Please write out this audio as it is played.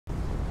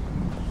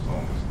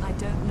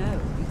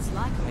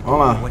Vamos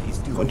lá,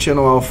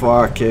 continuar o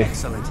foco.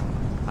 Excellent.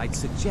 I'd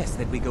suggest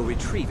that we go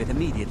retrieve it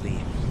immediately.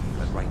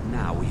 But right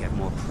now we have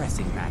more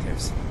pressing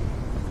matters.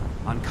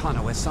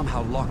 Ancano has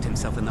somehow locked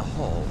himself in the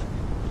hall.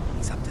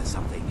 He's up to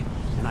something,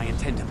 and I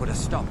intend to put a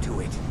stop to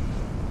it.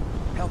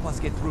 Help us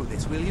get through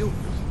this, will you?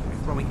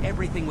 We're throwing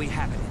everything we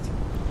have at it.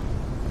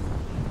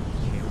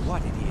 I don't care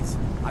what it is.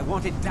 I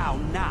want it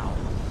down now.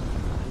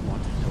 I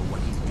want to know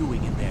what he's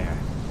doing in there.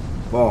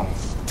 Bom,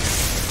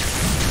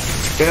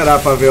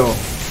 esperar pra ver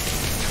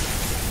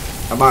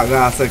a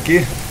bagaça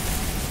aqui.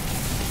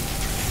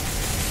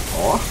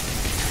 Ó,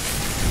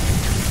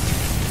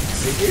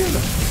 seguida.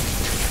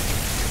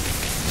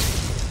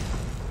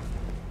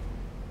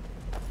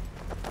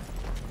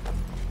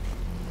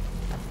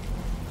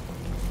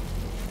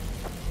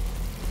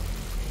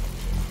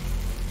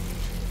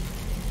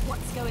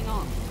 What's going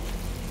on?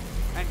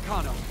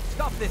 Ancano,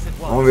 stop this at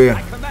once. Vamos ver.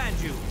 I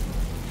command you.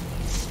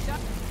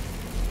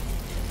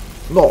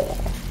 Não.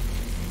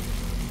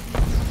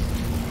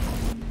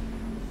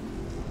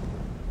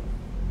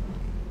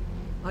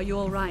 Are you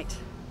all right?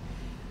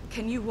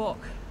 Can you walk?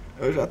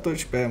 Eu já tô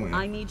de pé, mãe.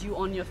 I need you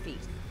on your feet.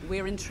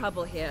 We're in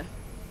trouble here.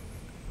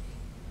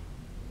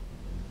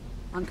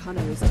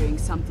 Ancano is doing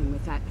something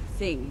with that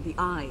thing, the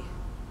eye.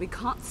 We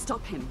can't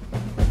stop him.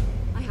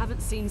 I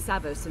haven't seen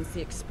Savo since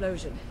the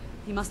explosion.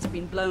 He must have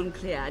been blown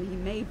clear, and he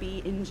may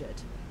be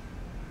injured.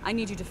 I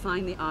need you to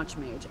find the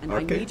Archmage, and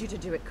I need you to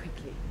do it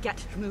quickly.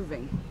 Get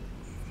moving.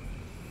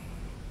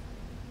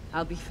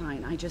 I'll be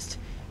fine. I just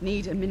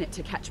need a minute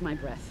to catch my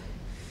breath.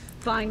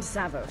 Find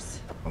Savos.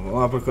 Vamos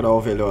lá procurar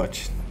o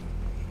velhote.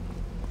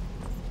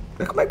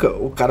 Como é que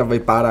o cara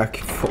vai parar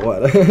aqui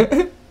fora?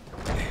 I'm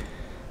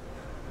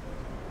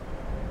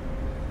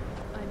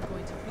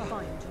going to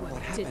find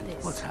whoever did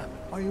this. What's happened?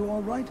 Are you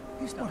all right?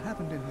 What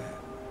happened in there?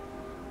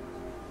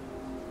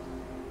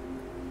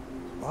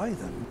 Why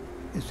then?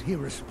 Is he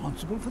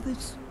responsible for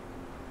this?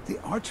 The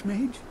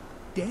Archmage?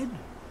 Dead?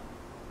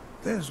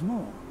 There's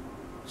more.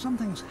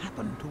 Something's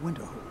happened to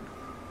Winterhold.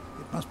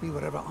 It must be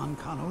whatever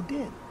Ancano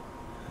did.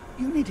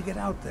 You need to get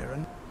out there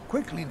and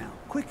quickly now,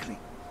 quickly.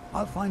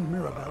 I'll find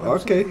Mirabelle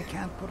and see if we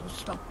can't put a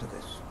stop to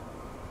this.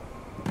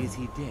 Is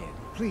he dead?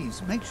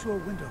 Please make sure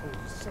Winterhold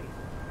is safe.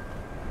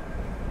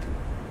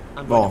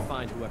 I'm going to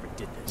find whoever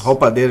did this.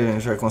 Roupa dele a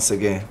gente vai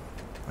conseguir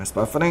mais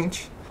pra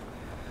frente.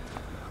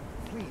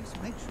 Please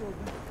make sure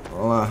Winterhold...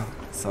 Vamos lá,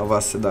 salvar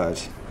a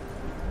cidade.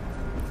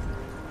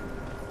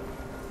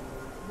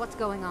 What's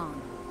going on?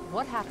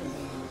 What happened?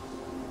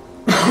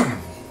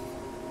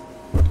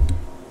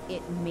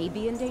 It may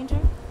be in danger.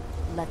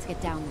 Let's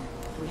get down there.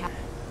 We have...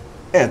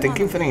 Tem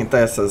que enfrentar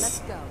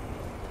essas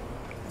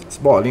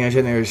bolinhas de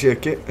energia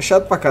aqui. É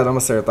chato pra caramba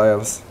acertar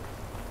elas.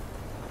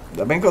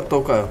 Ainda bem que eu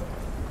tô com a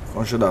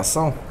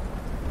conjuração.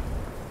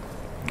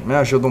 Me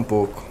ajuda um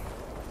pouco.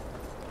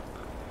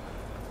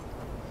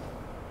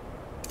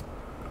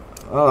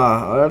 Olha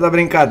lá, hora da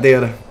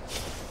brincadeira.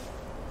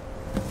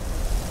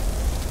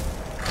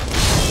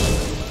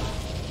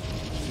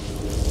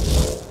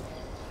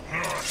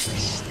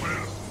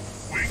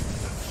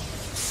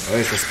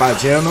 Essa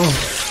espadinha não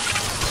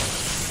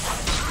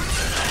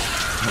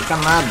fica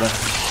nada.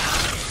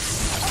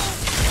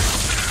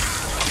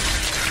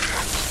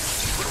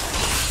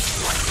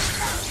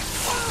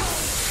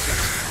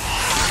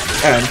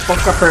 Não pode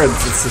ficar perto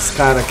desses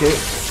caras aqui.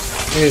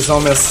 Eles vão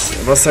eu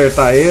vou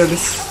acertar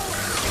eles.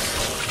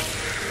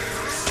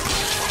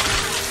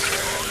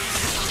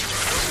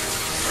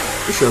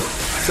 Ixi, eu tô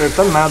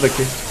acertando nada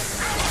aqui.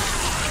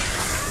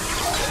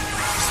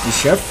 Esse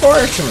bichinho é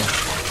forte,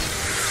 mano.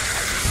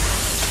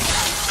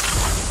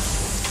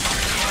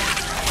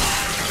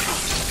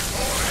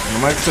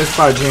 Mais que essa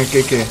espadinha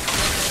aqui que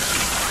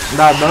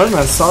dá dano,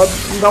 é só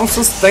dar um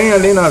sustain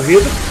ali na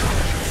vida.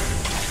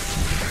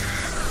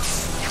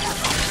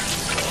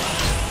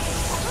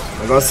 O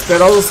negócio é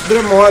esperar os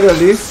demônios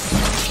ali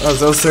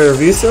fazer o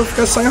serviço e eu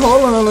ficar só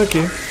enrolando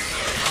aqui.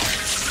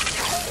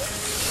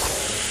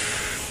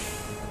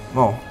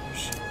 Bom,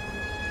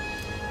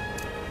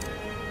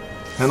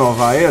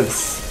 renovar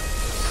eles.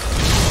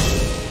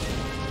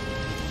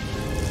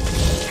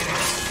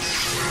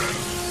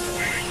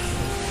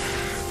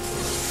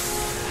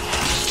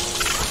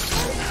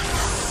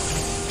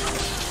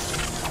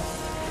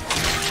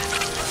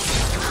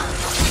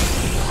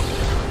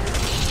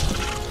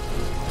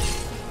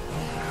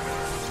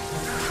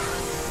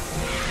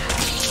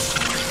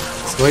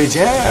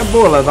 Corridinha é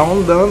boa, ela dá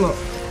um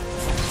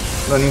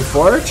daninho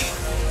forte.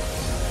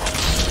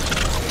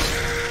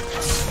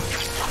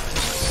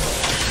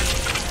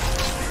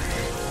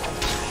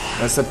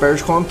 Aí você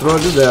perde o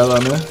controle dela,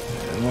 né?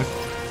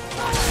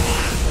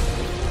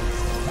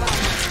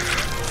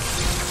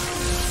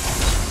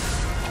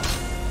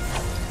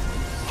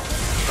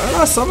 Vai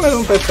lá, só mais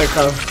um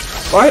PTK.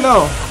 Corre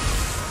não!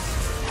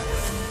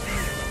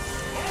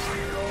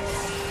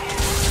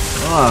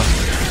 Vamos lá,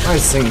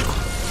 mais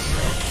 5.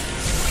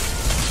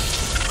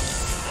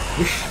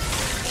 Ixi.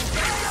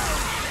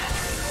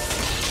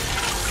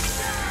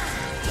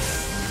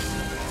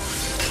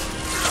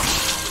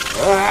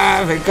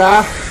 Vem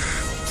cá.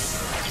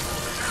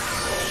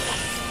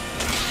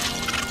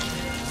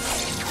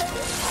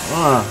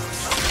 Vamos lá.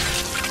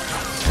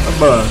 Tá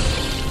bom.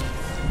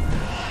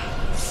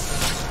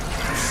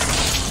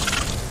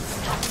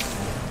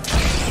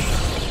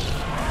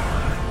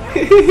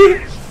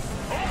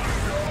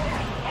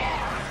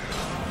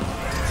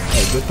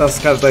 Deve estar os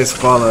caras da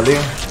escola ali.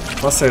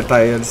 Vou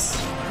acertar eles.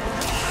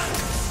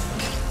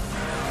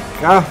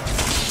 Cá.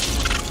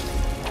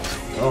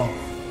 Oh.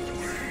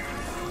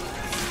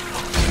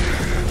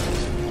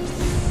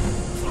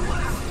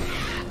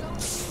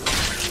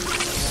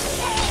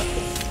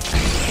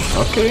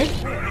 Ok.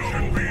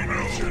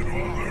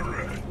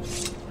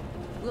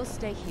 We'll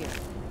stay here.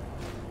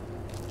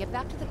 Get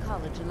back to the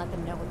college and let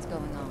them know what's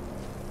going on.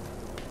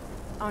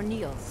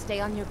 Arneal,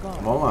 stay on your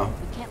guard. Vamos lá.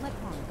 We can't let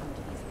harm come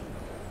to these people.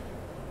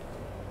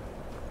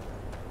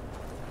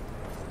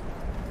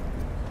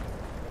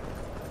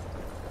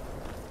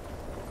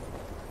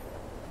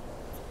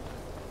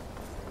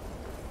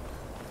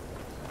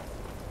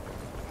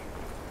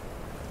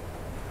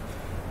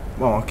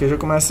 Bom, aqui já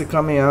começa a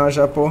caminhar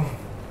já pro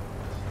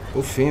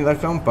fim da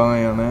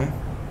campanha, né?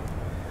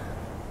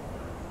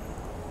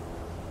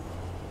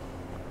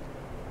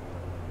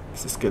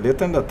 Esse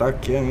esqueleto ainda tá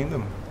aqui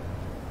ainda.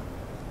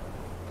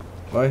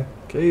 Vai,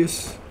 que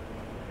isso?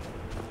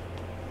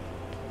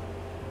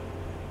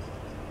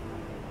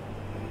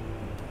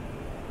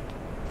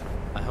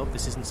 I hope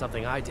this isn't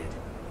something I did.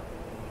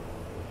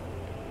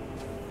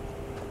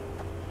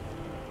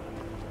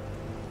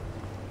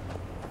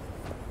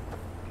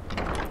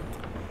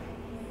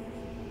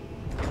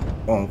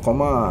 Bom,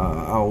 como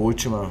a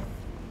última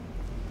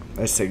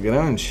vai ser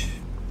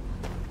grande,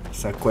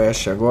 essa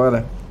quest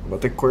agora, vou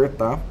ter que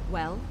cortar.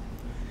 Well,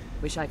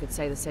 wish I could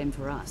say the same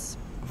for us.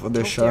 Vou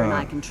deixar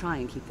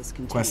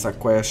com essa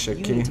quest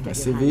aqui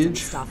nesse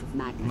vídeo.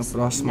 No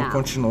próximo eu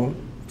continuo,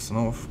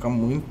 senão vai ficar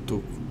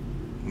muito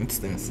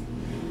extenso.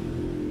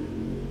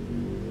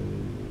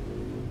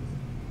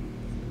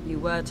 You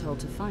were told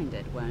to find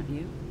it, weren't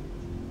you?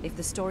 If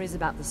the stories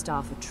about the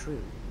staff are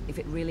true, if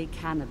it really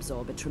can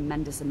absorb a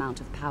tremendous amount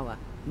of power,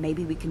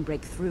 maybe we can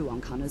break through on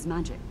Connor's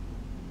magic.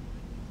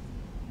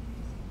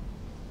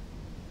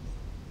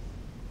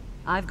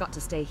 I've got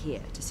to stay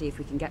here to see if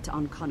we can get to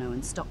Onkono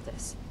and stop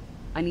this.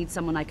 I need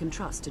someone I can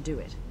trust to do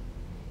it.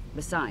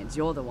 Besides,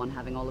 you're the one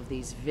having all of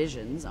these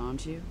visions,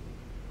 aren't you?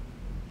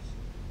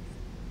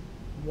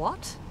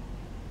 What?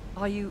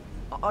 Are you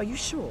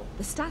sure?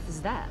 The staff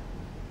is there.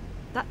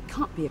 That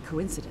can't be a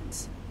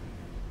coincidence.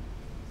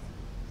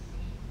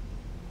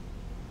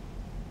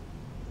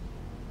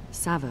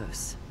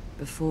 Savos,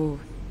 before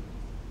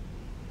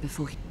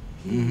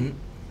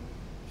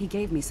he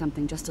gave me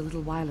something just a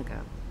little while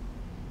ago.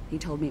 He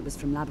told me it was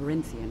from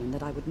Labyrinthian and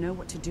that I would know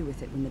what to do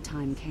with it when the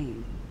time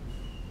came.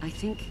 I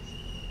think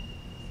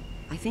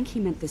he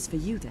meant this for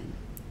you then.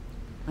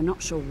 I'm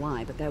not sure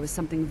why, but there was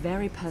something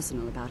very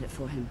personal about it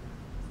for him.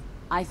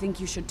 I think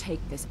you should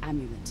take this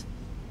amulet.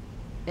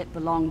 It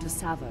belonged to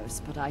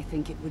Savos, but I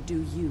think it would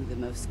do you the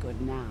most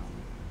good now.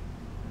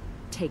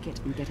 Take it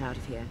and get out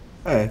of here.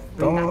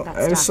 Então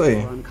é isso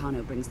aí.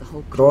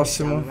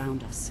 Próximo,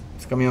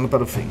 caminhando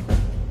para o fim.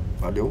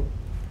 Valeu.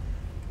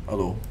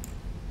 Falou.